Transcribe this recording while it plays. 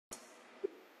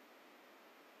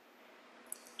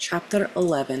Chapter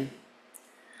 11.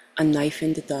 A Knife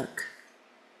in the Dark.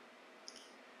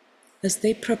 As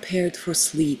they prepared for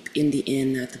sleep in the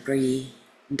inn at Bree,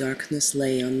 darkness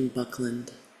lay on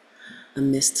Buckland. A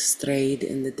mist strayed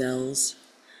in the dells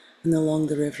and along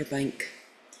the river bank.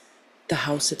 The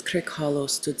house at Crick Hollow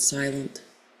stood silent.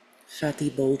 Fatty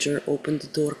Bolger opened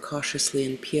the door cautiously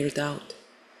and peered out.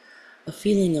 A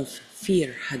feeling of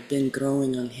fear had been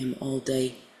growing on him all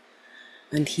day,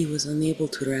 and he was unable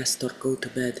to rest or go to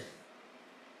bed.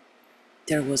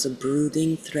 There was a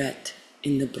brooding threat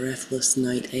in the breathless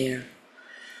night air.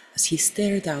 As he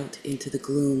stared out into the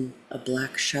gloom, a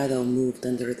black shadow moved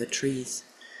under the trees.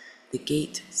 The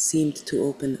gate seemed to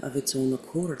open of its own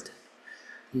accord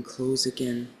and close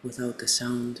again without a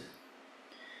sound.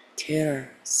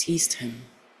 Terror seized him.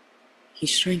 He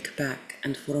shrank back,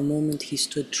 and for a moment he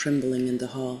stood trembling in the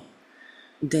hall.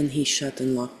 Then he shut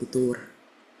and locked the door.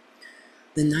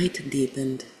 The night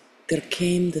deepened. There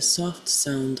came the soft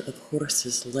sound of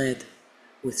horses led,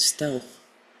 with stealth,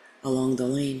 along the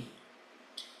lane.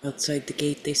 Outside the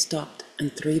gate they stopped,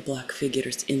 and 3 black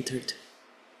figures entered,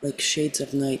 like shades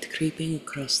of night creeping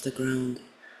across the ground.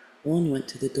 One went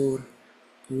to the door,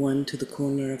 one to the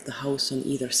corner of the house on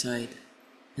either side,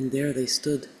 and there they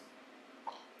stood,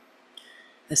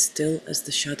 as still as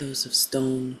the shadows of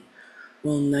stone,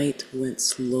 while night went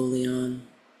slowly on.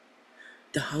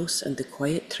 The house and the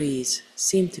quiet trees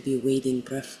seemed to be waiting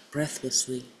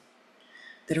breathlessly.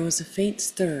 There was a faint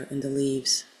stir in the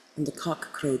leaves, and the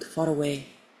cock crowed far away.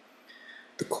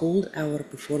 The cold hour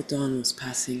before dawn was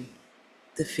passing.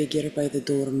 The figure by the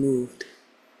door moved.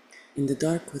 In the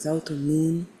dark, without a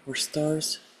moon or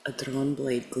stars, a drawn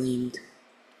blade gleamed,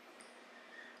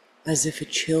 as if a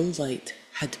chill light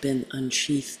had been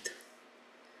unsheathed.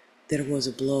 There was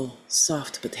a blow,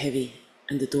 soft but heavy,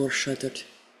 and the door shuddered.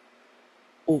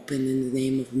 "Open in the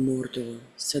name of Mordor,"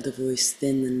 said a voice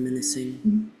thin and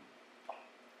menacing.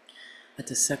 At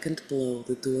the second blow,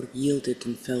 the door yielded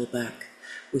and fell back,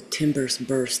 with timbers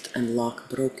burst and lock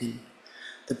broken.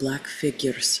 The black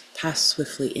figures passed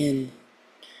swiftly in.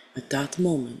 At that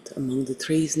moment, among the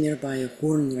trees nearby, a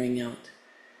horn rang out.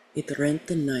 It rent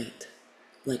the night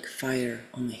like fire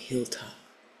on a hilltop.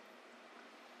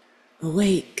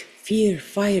 "Awake! Fear,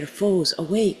 fire, foes,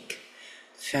 awake!"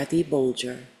 Fatty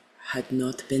Bolger had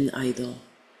not been idle.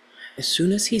 As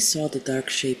soon as he saw the dark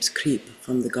shapes creep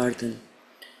from the garden,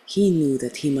 he knew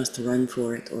that he must run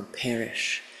for it or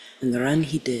perish, and run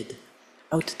he did,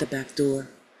 out the back door,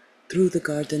 through the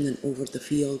garden and over the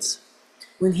fields.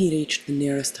 When he reached the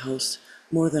nearest house,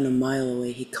 more than a mile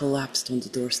away, he collapsed on the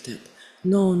doorstep.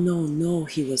 "No, no, no,"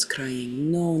 he was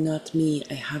crying. "No, not me,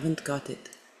 I haven't got it."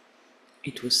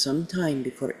 It was some time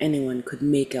before anyone could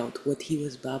make out what he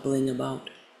was babbling about.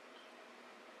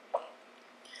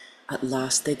 At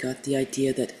last they got the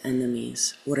idea that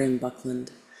enemies were in Buckland,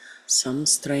 some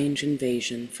strange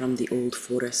invasion from the old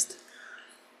forest.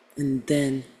 And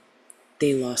then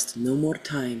they lost no more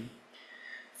time.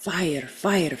 "Fire,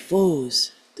 fire,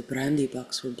 foes!" The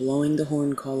brandy-bucks were blowing the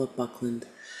horn call of Buckland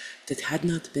that had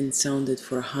not been sounded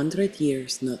for 100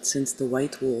 years, not since the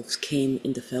white wolves came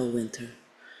in the fell winter,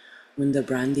 when the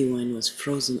brandywine was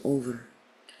frozen over.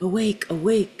 "Awake,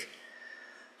 awake!"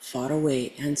 Far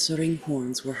away, answering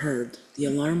horns were heard. The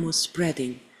alarm was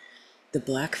spreading. The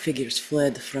black figures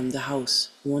fled from the house.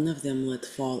 One of them let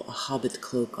fall a hobbit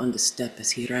cloak on the step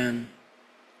as he ran.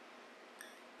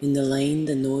 In the lane,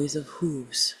 the noise of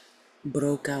hooves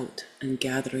broke out, and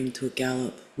gathering to a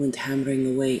gallop, went hammering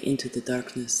away into the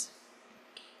darkness.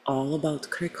 All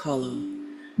about Crick Hollow,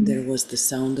 there was the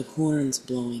sound of horns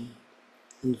blowing,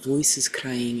 and voices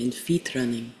crying, and feet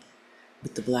running.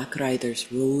 But the black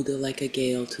riders rode like a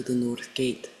gale to the north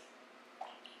gate.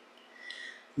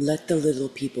 Let the little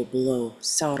people blow,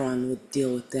 Sauron would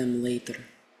deal with them later.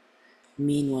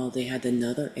 Meanwhile they had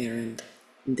another errand.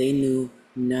 They knew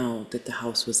now that the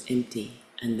house was empty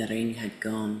and the ring had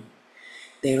gone.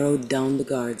 They rode down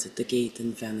the guards at the gate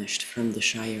and vanished from the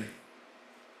Shire.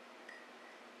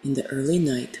 In the early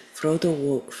night, Frodo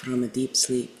woke from a deep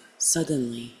sleep,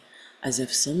 suddenly, as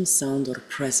if some sound or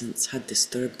presence had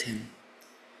disturbed him.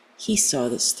 He saw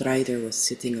that Strider was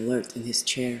sitting alert in his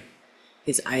chair.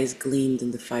 His eyes gleamed in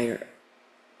the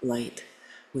firelight,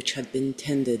 which had been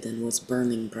tended and was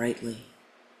burning brightly.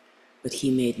 But he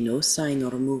made no sign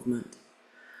or movement.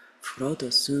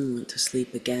 Frodo soon went to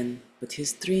sleep again, but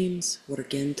his dreams were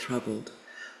again troubled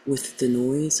with the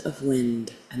noise of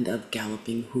wind and of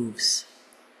galloping hoofs.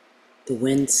 The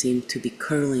wind seemed to be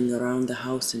curling around the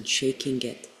house and shaking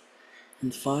it,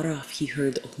 and far off he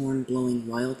heard a horn blowing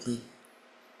wildly.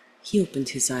 He opened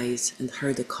his eyes and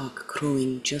heard a cock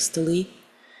crowing justly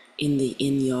in the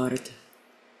inn yard.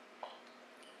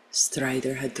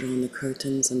 Strider had drawn the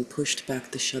curtains and pushed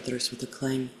back the shutters with a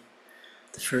clang.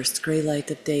 The first grey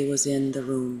light of day was in the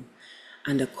room,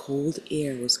 and a cold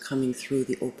air was coming through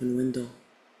the open window.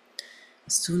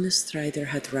 As soon as Strider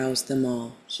had roused them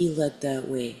all, he led the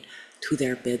way to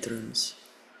their bedrooms.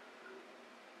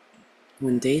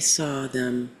 When they saw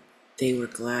them, they were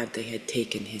glad they had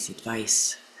taken his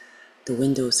advice. The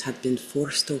windows had been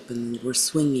forced open and were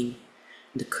swinging,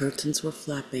 the curtains were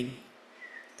flapping.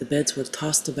 The beds were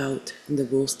tossed about, and the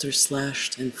bolsters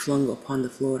slashed and flung upon the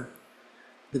floor.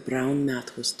 The brown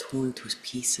mat was torn to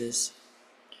pieces.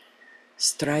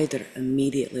 Strider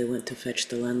immediately went to fetch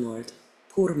the landlord.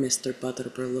 Poor Mr.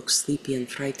 Butterbur looked sleepy and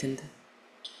frightened.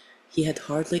 He had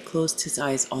hardly closed his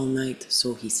eyes all night,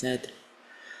 so he said,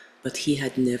 but he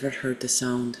had never heard the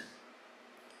sound.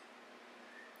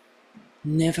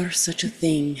 "Never such a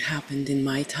thing happened in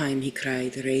my time," he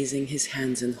cried, raising his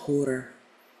hands in horror.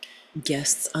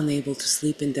 "Guests unable to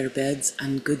sleep in their beds,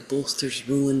 and good bolsters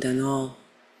ruined and all.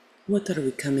 What are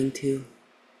we coming to?"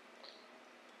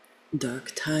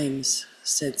 "Dark times,"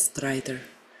 said Strider,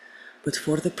 "but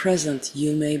for the present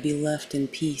you may be left in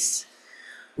peace.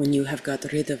 When you have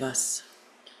got rid of us,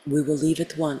 we will leave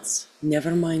at once.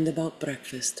 Never mind about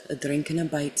breakfast. A drink and a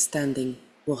bite standing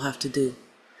will have to do.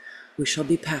 We shall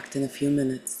be packed in a few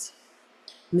minutes."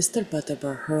 Mr.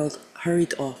 Butterbur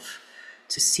hurried off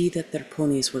to see that their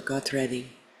ponies were got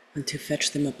ready and to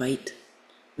fetch them a bite.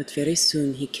 But very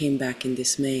soon he came back in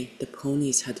dismay. The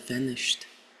ponies had vanished.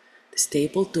 The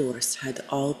stable doors had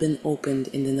all been opened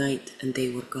in the night, and they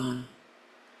were gone.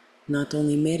 Not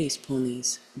only Mary's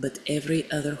ponies, but every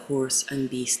other horse and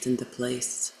beast in the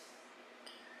place.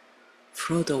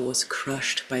 Frodo was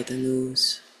crushed by the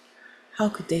news. How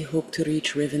could they hope to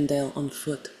reach Rivendell on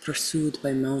foot, pursued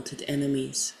by mounted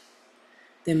enemies?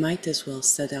 They might as well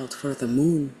set out for the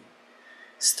moon.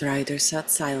 Strider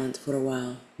sat silent for a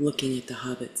while, looking at the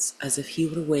hobbits, as if he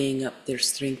were weighing up their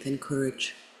strength and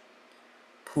courage.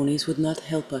 "Ponies would not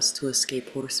help us to escape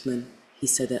horsemen," he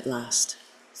said at last,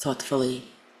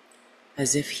 thoughtfully,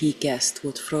 as if he guessed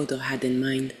what Frodo had in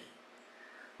mind.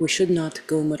 "We should not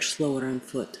go much slower on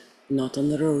foot, not on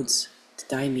the roads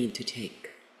that I mean to take.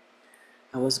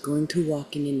 I was going to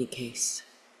walk in any case.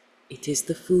 It is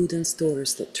the food and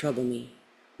stores that trouble me.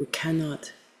 We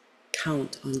cannot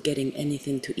count on getting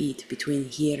anything to eat between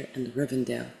here and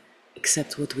Rivendell,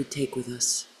 except what we take with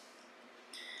us.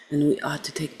 And we ought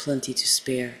to take plenty to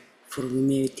spare, for we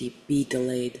may be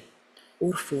delayed,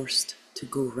 or forced to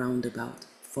go roundabout,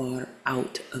 far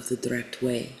out of the direct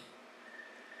way.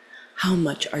 How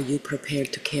much are you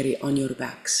prepared to carry on your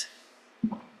backs?"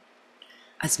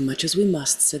 "As much as we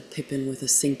must," said Pippin with a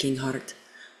sinking heart,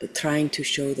 but trying to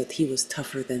show that he was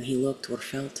tougher than he looked or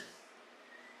felt.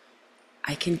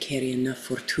 "I can carry enough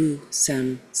for two,"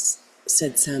 said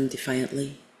Sam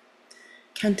defiantly.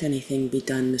 "Can't anything be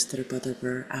done, Mr.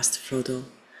 Butterbur?" asked Frodo.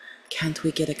 "Can't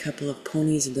we get a couple of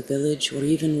ponies in the village, or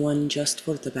even one just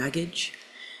for the baggage?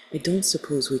 I don't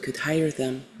suppose we could hire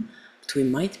them, but we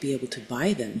might be able to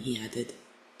buy them," he added,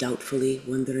 doubtfully,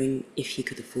 wondering if he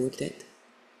could afford it.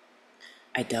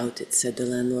 "I doubt it," said the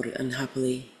landlord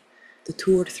unhappily. "The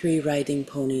 2 or 3 riding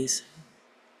ponies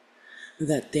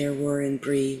that there were in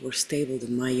Bree were stabled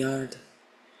in my yard,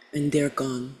 and they're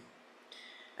gone.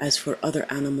 As for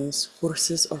other animals,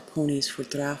 horses or ponies for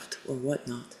draft or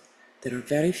whatnot, there are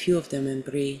very few of them in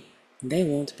Bree, and they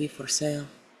won't be for sale.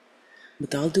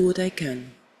 But I'll do what I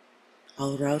can.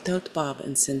 I'll rout out Bob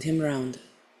and send him round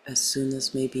as soon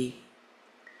as may be."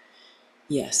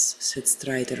 "Yes," said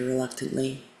Strider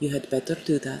reluctantly, "you had better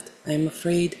do that. I am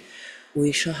afraid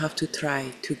we shall have to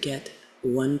try to get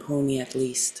one pony at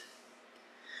least.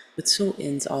 But so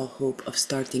ends all hope of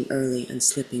starting early and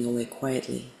slipping away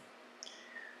quietly.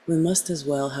 We must as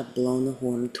well have blown the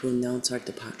horn to announce our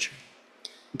departure.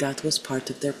 That was part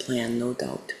of their plan, no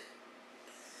doubt."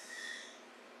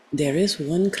 "There is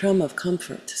one crumb of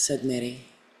comfort," said Mary,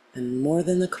 "and more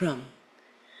than a crumb.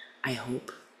 I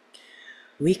hope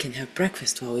we can have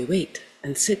breakfast while we wait,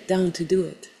 and sit down to do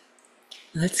it.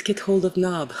 Let's get hold of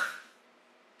Nob."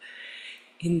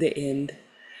 In the end,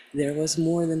 there was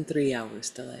more than 3 hours'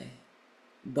 delay.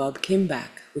 Bob came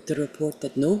back with the report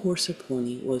that no horse or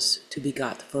pony was to be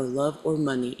got for love or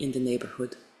money in the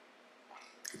neighborhood,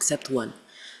 except one.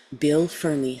 Bill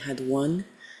Fernie had one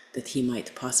that he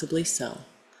might possibly sell.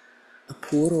 "A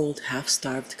poor old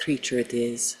half-starved creature it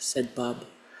is," said Bob,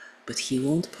 "but he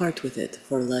won't part with it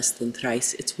for less than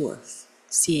thrice its worth,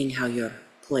 seeing how you're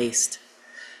placed.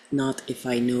 Not if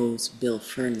I knows Bill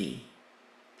Fernie."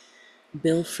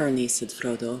 "Bill Fernie," said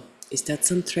Frodo. "Is that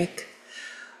some trick?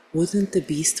 Wouldn't the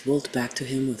beast bolt back to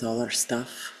him with all our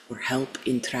stuff, or help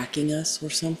in tracking us or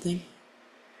something?"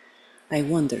 I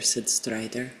wonder, said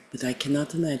Strider, but I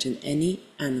cannot imagine any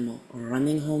animal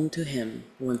running home to him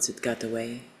once it got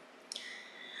away.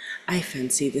 I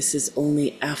fancy this is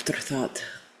only afterthought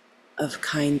of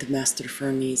kind Master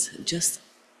Fernie's, just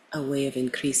a way of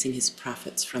increasing his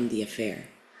profits from the affair.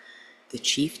 The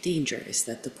chief danger is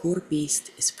that the poor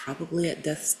beast is probably at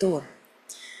death's door,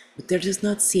 but there does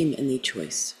not seem any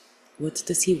choice. What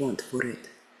does he want for it?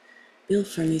 Bill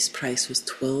Fernie's price was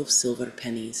 12 silver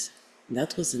pennies.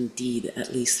 That was indeed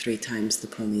at least 3 times the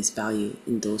pony's value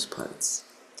in those parts.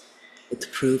 It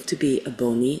proved to be a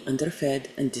bony, underfed,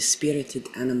 and dispirited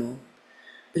animal,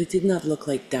 but it did not look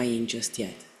like dying just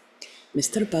yet.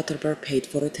 Mr. Butterbur paid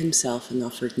for it himself and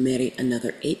offered Mary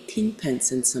another 18 pence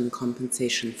in some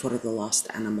compensation for the lost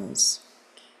animals.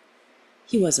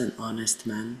 He was an honest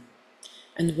man,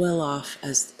 and well off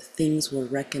as things were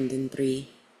reckoned in Brie,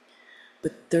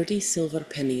 but 30 silver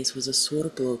pennies was a sore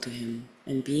blow to him,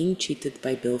 and being cheated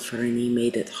by Bill Fernie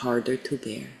made it harder to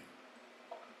bear.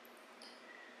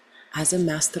 As a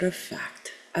matter of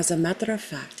fact,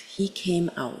 he came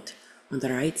out on the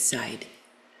right side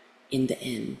in the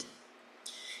end.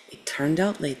 It turned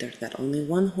out later that only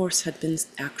one horse had been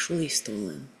actually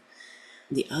stolen.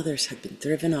 The others had been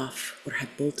driven off or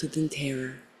had bolted in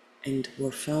terror and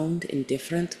were found in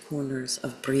different corners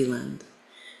of Breeland.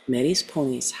 Mary's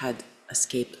ponies had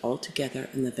escaped altogether,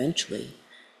 and eventually,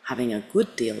 having a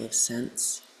good deal of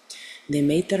sense, they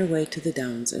made their way to the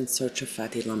downs in search of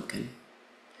Fatty Lumpkin.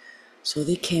 So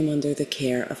they came under the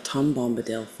care of Tom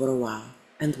Bombadil for a while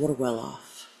and were well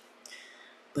off.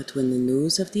 But when the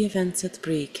news of the events at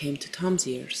Brie came to Tom's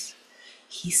ears,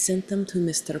 he sent them to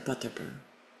Mr. Butterbur,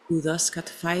 who thus got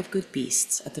 5 good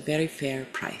beasts at a very fair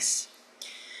price.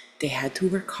 They had to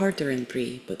work harder in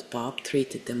Brie, but Bob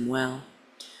treated them well,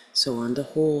 so on the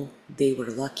whole they were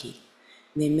lucky.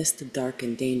 They missed a dark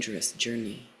and dangerous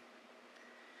journey.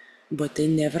 But they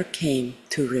never came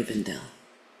to Rivendell.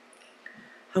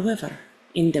 However,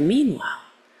 in the meanwhile,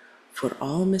 for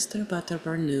all Mr.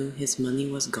 Butterbur knew, his money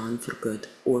was gone for good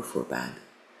or for bad,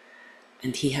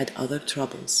 and he had other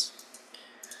troubles.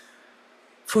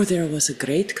 For there was a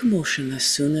great commotion as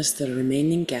soon as the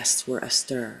remaining guests were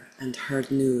astir and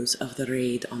heard news of the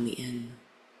raid on the inn.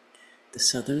 The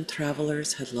southern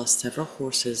travelers had lost several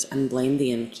horses and blamed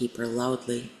the innkeeper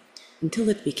loudly, until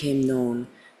it became known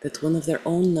that one of their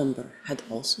own number had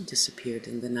also disappeared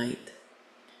in the night.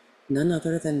 None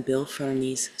other than Bill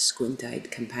Fernie's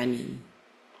squint-eyed companion.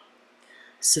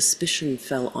 Suspicion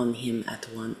fell on him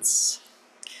at once.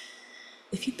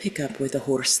 "If you pick up with a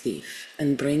horse thief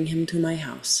and bring him to my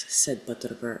house," said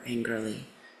Butterbur angrily,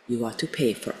 "you ought to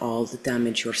pay for all the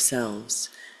damage yourselves,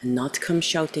 and not come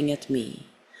shouting at me.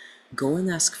 Go and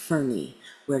ask Fernie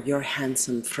where your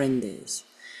handsome friend is."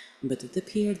 But it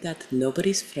appeared that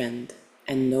nobody's friend,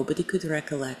 and nobody could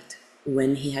recollect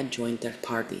when he had joined their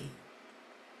party.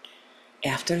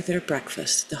 After their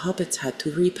breakfast, the hobbits had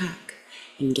to repack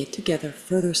and get together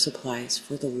further supplies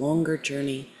for the longer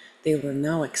journey they were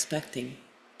now expecting.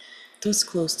 It was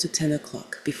close to 10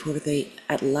 o'clock before they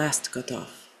at last got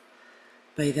off.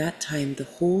 By that time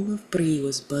the whole of Bree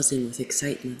was buzzing with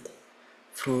excitement.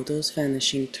 Frodo's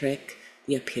vanishing trick,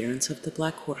 the appearance of the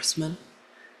Black Horseman,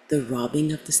 the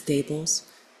robbing of the stables,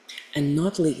 and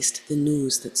not least the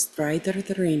news that Strider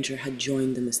the Ranger had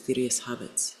joined the mysterious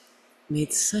hobbits,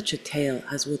 made such a tale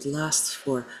as would last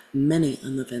for many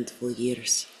uneventful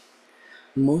years.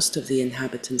 Most of the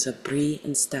inhabitants of Bree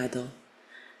and Staddle,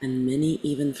 and many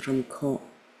even from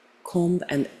Combe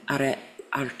and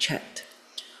Archet,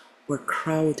 were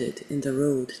crowded in the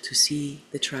road to see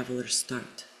the travellers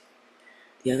start.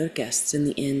 The other guests in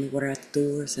the inn were at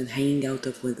doors and hanging out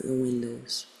of the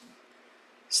windows.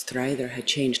 Strider had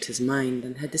changed his mind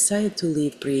and had decided to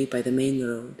leave Bree by the main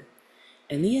road.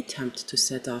 Any attempt to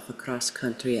set off across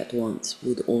country at once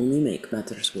would only make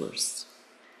matters worse.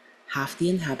 Half the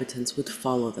inhabitants would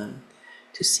follow them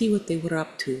to see what they were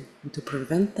up to and to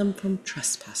prevent them from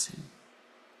trespassing.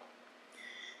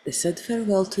 They said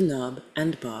farewell to Nob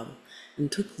and Bob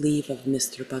and took leave of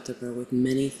Mr. Butterbur with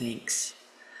many thanks.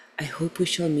 "I hope we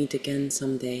shall meet again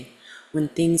some day, when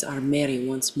things are merry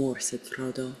once more," said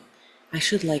Frodo. "I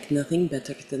should like nothing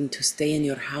better than to stay in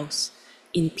your house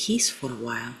in peace for a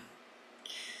while."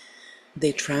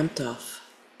 They tramped off,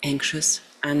 anxious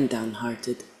and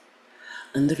downhearted,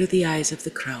 under the eyes of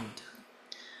the crowd.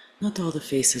 Not all the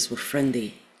faces were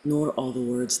friendly, nor all the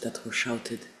words that were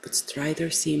shouted, but Strider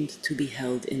seemed to be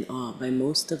held in awe by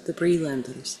most of the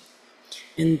Breelanders,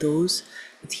 and those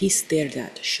that he stared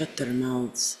at shut their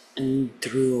mouths and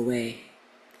drew away.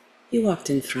 He walked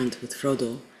in front with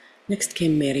Frodo, next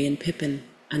came Merry and Pippin,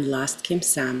 and last came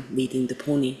Sam leading the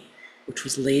pony, which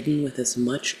was laden with as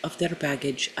much of their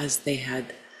baggage as they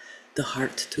had the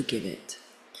heart to give it.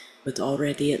 But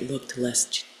already it looked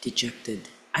less dejected,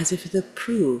 as if it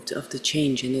approved of the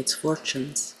change in its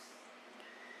fortunes.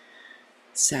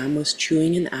 Sam was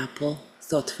chewing an apple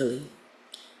thoughtfully.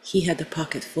 He had a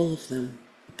pocket full of them,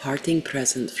 a parting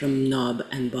present from Nob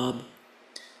and Bob.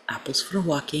 Apples for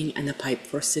walking and a pipe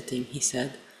for sitting, he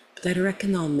said, but I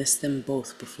reckon I'll miss them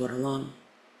both before long.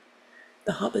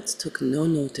 The hobbits took no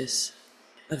notice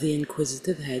of the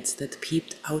inquisitive heads that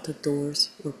peeped out of doors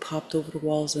or popped over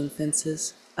walls and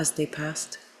fences as they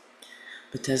passed.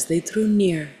 But as they drew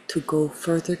near to go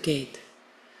further gate,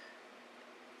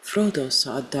 Frodo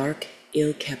saw a dark,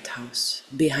 ill-kept house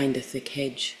behind a thick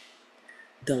hedge,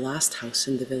 the last house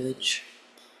in the village.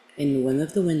 In one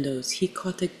of the windows he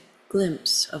caught a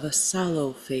glimpse of a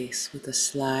sallow face with a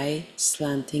sly,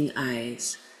 slanting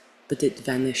eyes, but it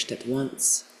vanished at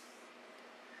once.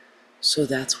 So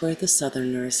that's where the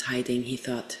southerner is hiding, he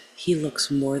thought. He looks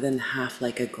more than half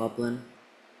like a goblin.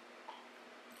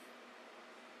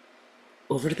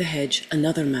 Over the hedge,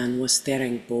 another man was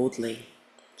staring boldly.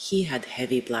 He had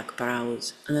heavy black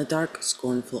brows and a dark,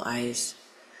 scornful eyes.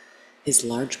 His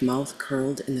large mouth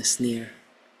curled in a sneer.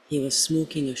 He was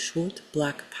smoking a short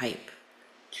black pipe.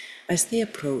 As they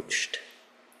approached,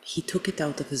 he took it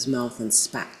out of his mouth and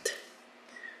spat.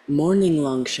 "Morning,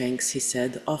 Longshanks," he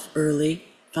said. "Off early?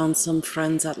 Found some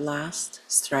friends at last?"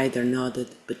 Strider nodded,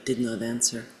 but did not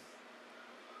answer.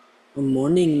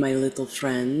 "Morning, my little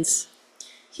friends,"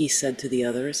 he said to the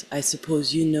others. "I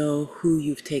suppose you know who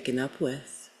you've taken up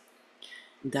with."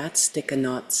 "That's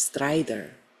Stick-a-Knot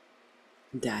Strider,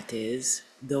 that is,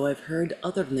 though I've heard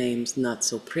other names not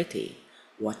so pretty.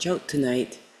 Watch out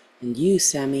tonight. And you,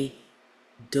 Sammy,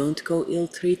 don't go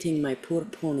ill-treating my poor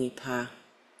pony, Pa."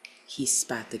 He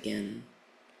spat again.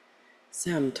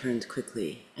 Sam turned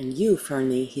quickly. "And you,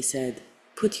 Fernie," he said,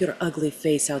 "put your ugly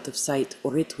face out of sight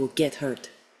or it will get hurt."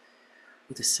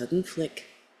 With a sudden flick,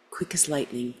 quick as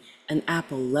lightning, an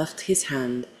apple left his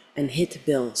hand and hit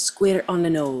Bill square on the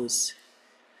nose.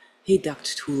 He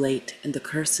ducked too late, and the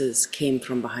curses came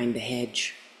from behind the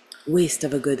hedge. "Waste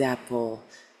of a good apple,"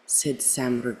 said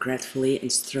Sam regretfully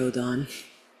and strode on.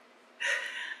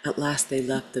 At last they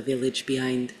left the village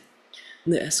behind.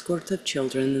 The escort of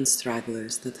children and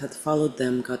stragglers that had followed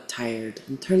them got tired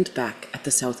and turned back at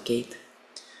the south gate.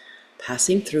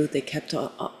 Passing through, they kept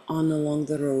on along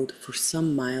the road for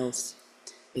some miles.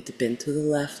 It bent to the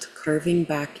left, curving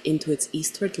back into its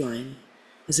eastward line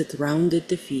as it rounded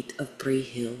the feet of Bree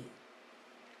Hill.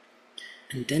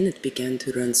 And then it began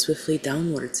to run swiftly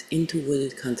downwards into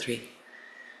wooded country.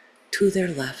 To their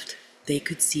left, they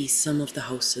could see some of the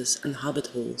houses and hobbit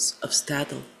holes of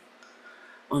Staddle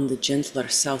on the gentler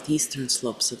southeastern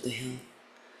slopes of the hill.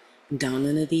 Down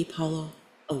in a deep hollow,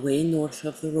 away north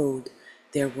of the road,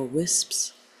 there were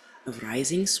wisps of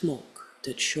rising smoke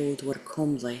that showed where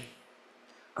Combe lay.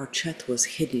 Archet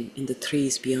was hidden in the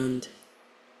trees beyond.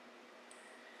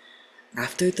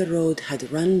 After the road had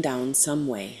run down some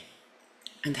way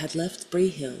and had left Bree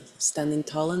Hill standing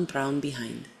tall and brown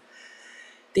behind,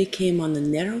 they came on a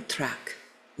narrow track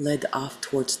led off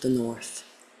towards the north.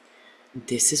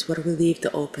 "This is where we leave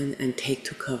the open and take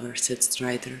to cover," said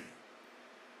Strider.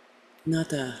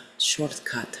 "Not a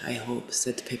shortcut, I hope,"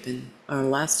 said Pippin. "Our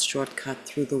last shortcut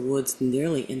through the woods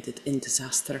nearly ended in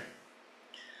disaster."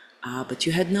 "Ah, but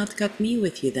you had not got me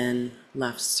with you then,"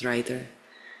 laughed Strider.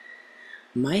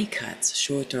 "My cuts,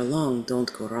 short or long,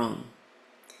 don't go wrong."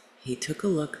 He took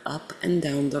a look up and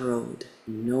down the road.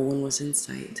 No one was in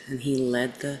sight, and he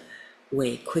led the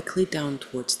way quickly down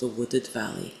towards the wooded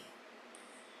valley.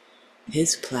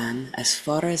 His plan, as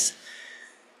far as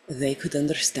they could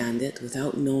understand it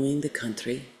without knowing the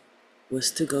country,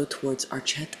 was to go towards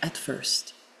Archet at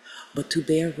first, but to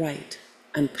bear right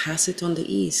and pass it on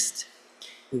the east,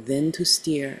 then to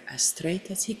steer as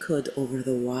straight as he could over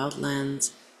the wild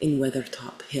lands in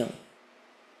Weathertop Hill.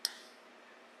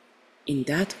 In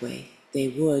that way, they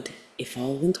would, if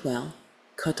all went well,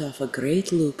 cut off a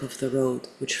great loop of the road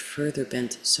which further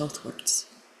bent southwards,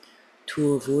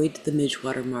 to avoid the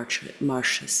Midgewater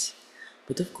marshes.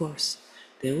 But of course,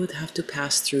 they would have to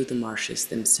pass through the marshes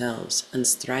themselves, and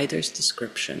Strider's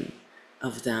description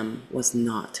of them was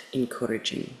not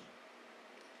encouraging.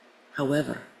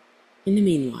 However, in the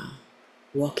meanwhile,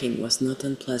 walking was not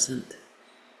unpleasant.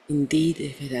 Indeed,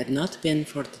 if it had not been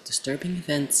for the disturbing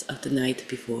events of the night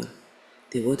before,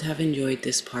 they would have enjoyed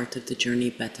this part of the journey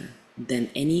better than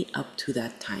any up to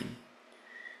that time.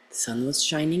 The sun was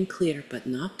shining clear, but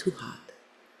not too hot.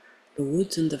 The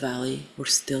woods in the valley were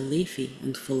still leafy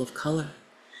and full of color,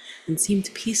 and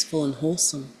seemed peaceful and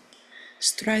wholesome.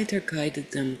 Strider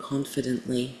guided them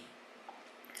confidently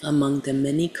among the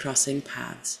many crossing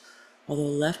paths. Although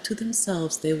left to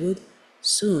themselves, they would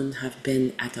soon have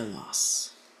been at a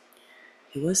loss.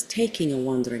 He was taking a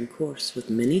wandering course with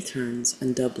many turns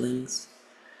and doublings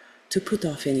to put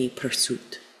off any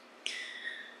pursuit.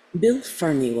 Bill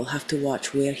Fernie will have to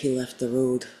watch where he left the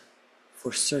road,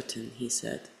 for certain, he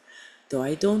said, though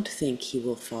I don't think he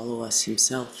will follow us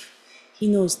himself. He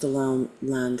knows the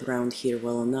land round here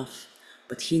well enough,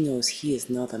 but he knows he is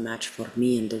not a match for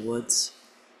me in the woods.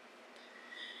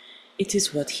 It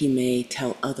is what he may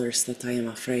tell others that I am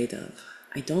afraid of.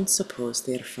 I don't suppose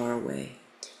they are far away.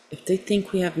 If they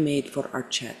think we have made for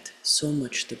Archet, so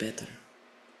much the better.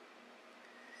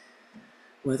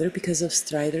 Whether because of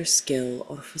Strider's skill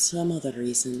or for some other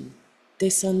reason, they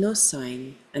saw no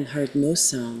sign and heard no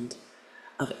sound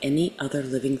of any other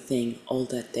living thing all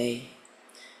that day,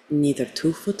 neither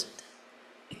two-footed,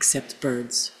 except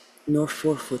birds, nor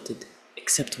four-footed,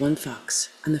 except one fox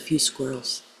and a few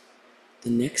squirrels. The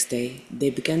next day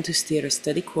they began to steer a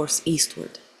steady course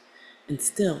eastward, and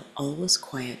still all was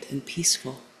quiet and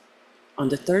peaceful. On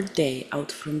the third day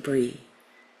out from Bree,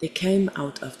 they came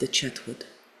out of the Chetwood.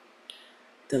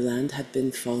 The land had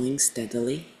been falling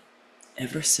steadily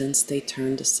ever since they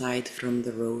turned aside from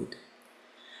the road,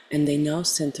 and they now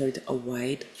centered a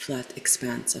wide, flat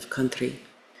expanse of country,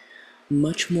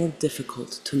 much more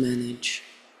difficult to manage.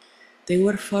 They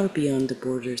were far beyond the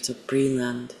borders of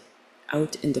Breeland,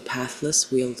 out in the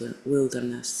pathless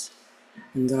wilderness,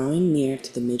 and drawing near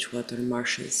to the Midgewater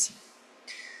marshes.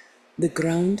 The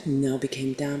ground now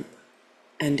became damp,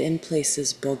 and in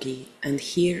places boggy, and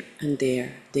here and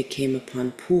there they came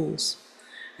upon pools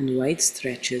and wide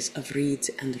stretches of reeds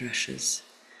and rushes,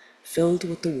 filled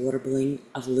with the warbling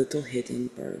of little hidden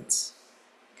birds.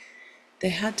 They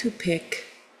had to pick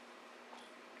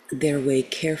their way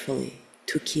carefully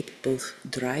to keep both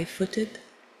dry-footed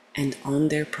and on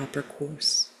their proper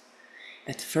course.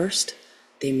 At first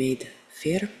they made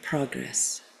fair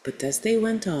progress, but as they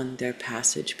went on their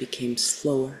passage became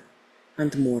slower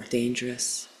and more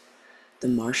dangerous. The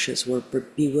marshes were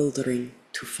bewildering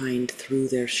to find through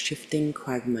their shifting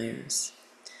quagmires.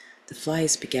 The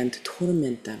flies began to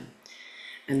torment them,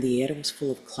 and the air was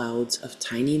full of clouds of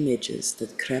tiny midges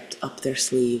that crept up their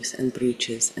sleeves and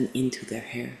breeches and into their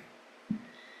hair.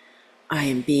 "I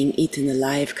am being eaten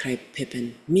alive," cried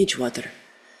Pippin. "Midgewater!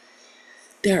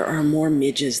 There are more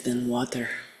midges than water."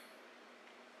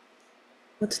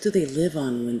 "What do they live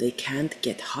on when they can't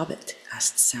get hobbit?"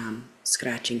 asked Sam,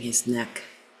 scratching his neck.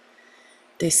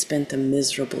 They spent a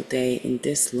miserable day in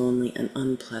this lonely and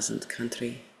unpleasant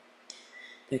country.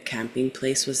 Their camping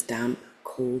place was damp,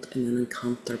 cold, and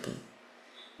uncomfortable,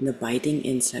 and the biting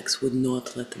insects would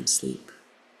not let them sleep.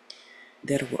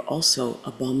 There were also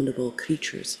abominable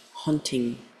creatures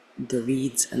haunting the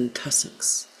reeds and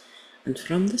tussocks, and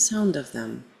from the sound of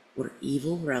them were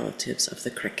evil relatives of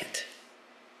the cricket.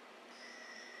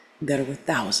 There were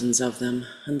thousands of them,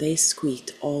 and they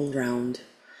squeaked all round,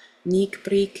 neek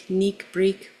breek,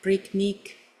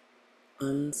 neek,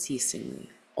 unceasingly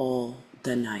all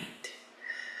the night,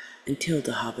 until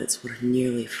the hobbits were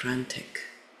nearly frantic.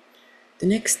 The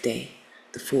next day,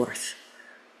 the 4th,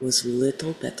 was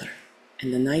little better,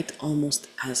 and the night almost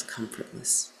as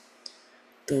comfortless,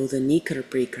 though the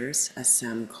neeker-breakers, as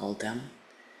Sam called them,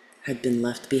 had been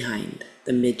left behind.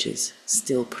 The midges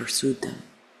still pursued them.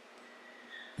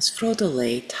 As Frodo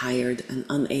lay tired and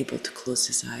unable to close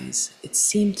his eyes, it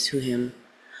seemed to him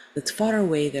that far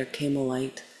away there came a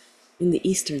light in the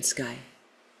eastern sky.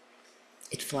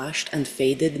 It flashed and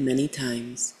faded many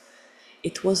times.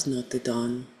 It was not the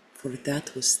dawn, for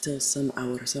that was still some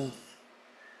hours off.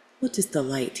 "What is the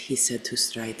light?" he said to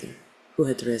Strider, who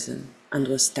had risen and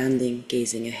was standing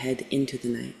gazing ahead into the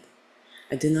night.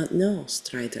 "I do not know,"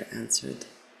 Strider answered.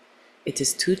 "It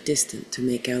is too distant to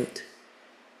make out.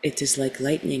 It is like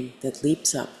lightning that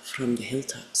leaps up from the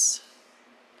hilltops."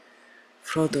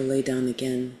 Frodo lay down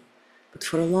again, but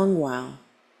for a long while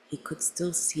he could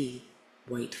still see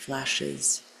white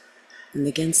flashes, and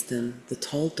against them the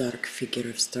tall dark figure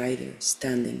of Strider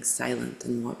standing silent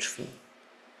and watchful.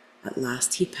 At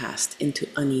last he passed into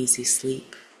uneasy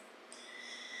sleep.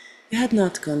 They had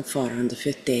not gone far on the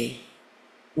 5th day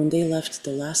when they left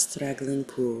the last straggling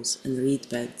pools and reed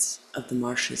beds of the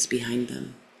marshes behind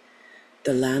them.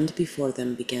 The land before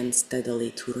them began steadily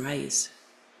to rise.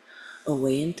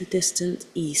 Away in the distant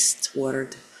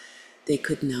eastward, they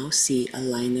could now see a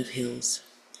line of hills.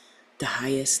 The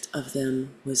highest of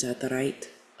them was at the right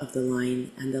of the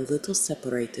line and a little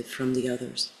separated from the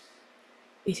others.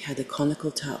 It had a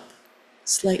conical top,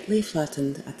 slightly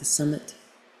flattened at the summit.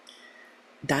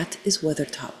 "That is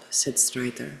Weathertop," said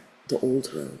Strider, "the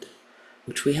old road,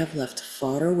 which we have left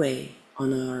far away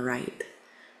on our right,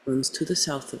 runs to the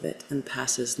south of it and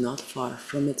passes not far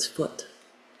from its foot.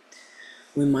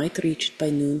 We might reach it by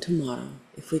noon tomorrow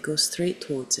if we go straight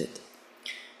towards it.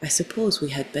 I suppose we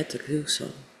had better do so."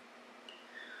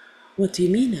 "What do you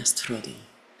mean?" asked Frodo.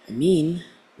 "I mean,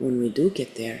 when we do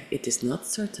get there, it is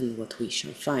not certain what we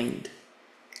shall find.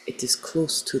 It is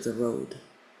close to the road.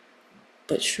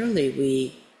 But surely we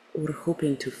were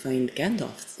hoping to find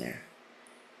Gandalf there."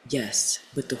 "Yes,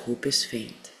 but the hope is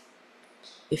faint.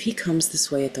 If he comes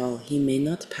this way at all, he may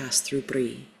not pass through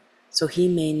Bree, so he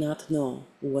may not know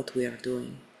what we are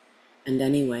doing. And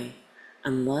anyway,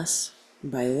 unless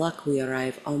by luck we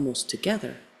arrive almost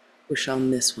together, we shall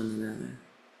miss one another.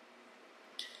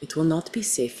 It will not be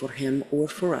safe for him or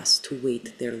for us to wait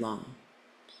there long.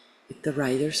 If the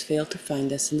riders fail to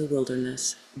find us in the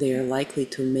wilderness, they are likely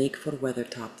to make for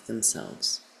Weathertop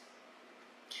themselves.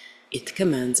 It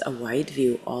commands a wide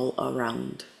view all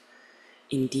around.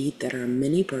 Indeed, there are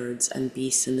many birds and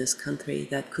beasts in this country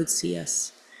that could see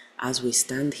us as we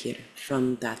stand here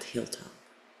from that hilltop.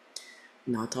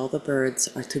 Not all the birds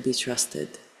are to be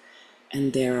trusted,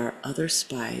 and there are other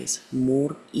spies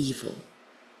more evil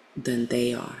than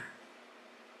they are.